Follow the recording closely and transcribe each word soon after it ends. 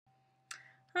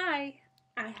Hi,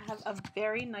 I have a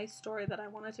very nice story that I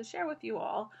wanted to share with you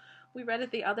all. We read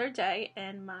it the other day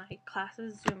in my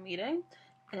class's Zoom meeting,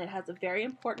 and it has a very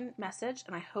important message,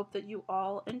 and I hope that you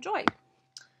all enjoy.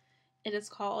 It is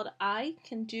called I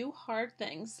Can Do Hard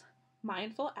Things,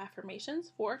 Mindful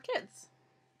Affirmations for Kids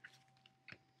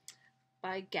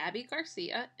by Gabby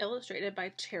Garcia, illustrated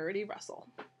by Charity Russell.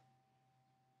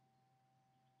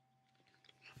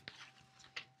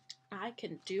 I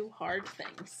can do hard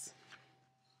things.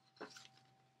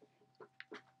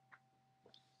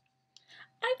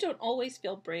 I don't always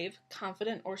feel brave,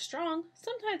 confident, or strong.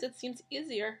 Sometimes it seems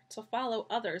easier to follow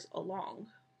others along.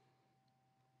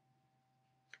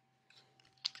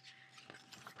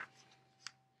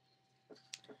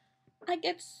 I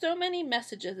get so many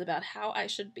messages about how I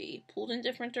should be, pulled in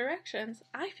different directions.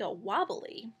 I feel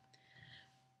wobbly.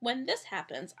 When this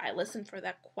happens, I listen for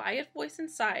that quiet voice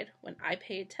inside. When I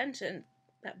pay attention,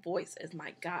 that voice is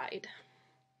my guide.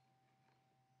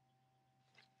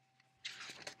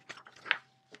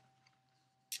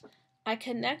 I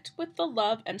connect with the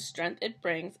love and strength it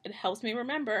brings. It helps me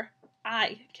remember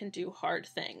I can do hard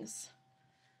things.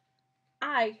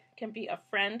 I can be a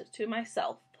friend to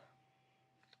myself.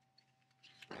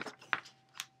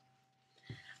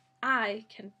 I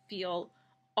can feel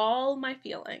all my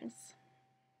feelings.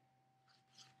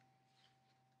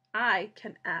 I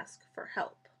can ask for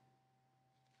help.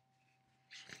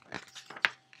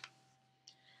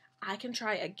 I can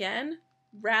try again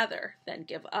rather than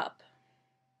give up.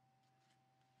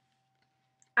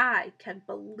 I can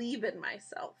believe in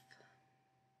myself.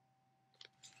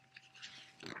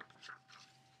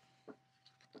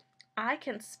 I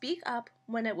can speak up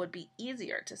when it would be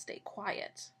easier to stay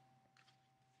quiet.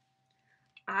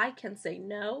 I can say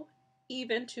no,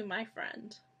 even to my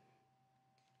friend.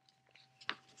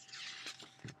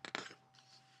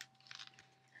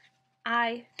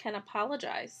 I can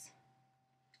apologize.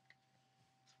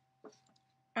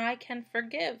 I can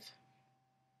forgive.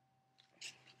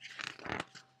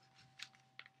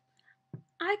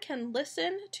 I can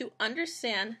listen to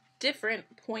understand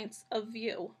different points of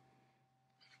view.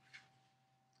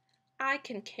 I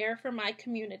can care for my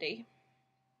community.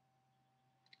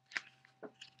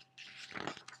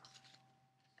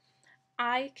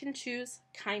 I can choose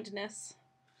kindness.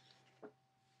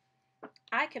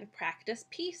 I can practice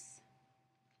peace.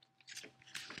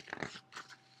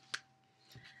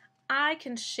 I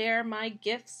can share my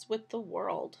gifts with the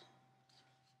world.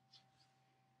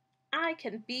 I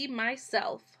can be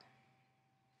myself.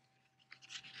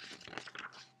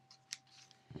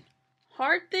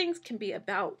 Hard things can be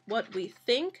about what we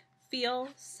think, feel,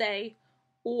 say,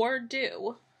 or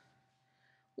do.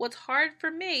 What's hard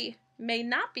for me may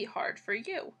not be hard for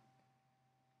you.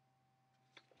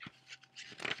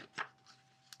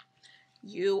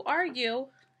 You are you,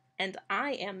 and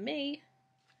I am me.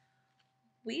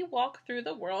 We walk through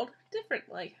the world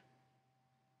differently.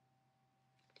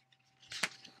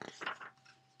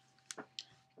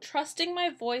 Trusting my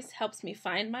voice helps me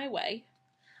find my way.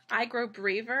 I grow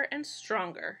braver and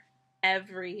stronger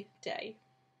every day.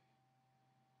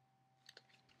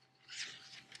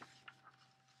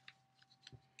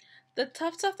 The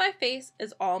tough stuff I face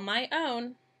is all my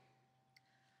own,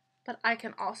 but I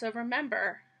can also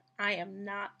remember I am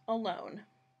not alone.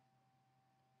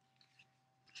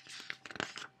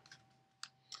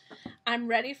 I'm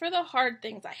ready for the hard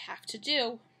things I have to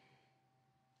do.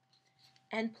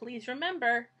 And please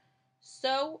remember,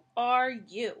 so are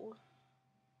you.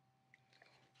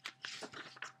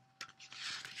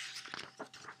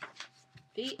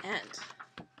 The end.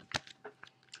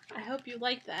 I hope you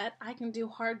like that. I can do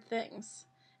hard things.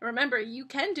 Remember, you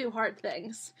can do hard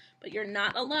things, but you're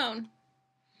not alone.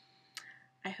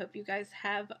 I hope you guys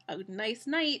have a nice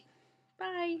night.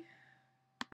 Bye.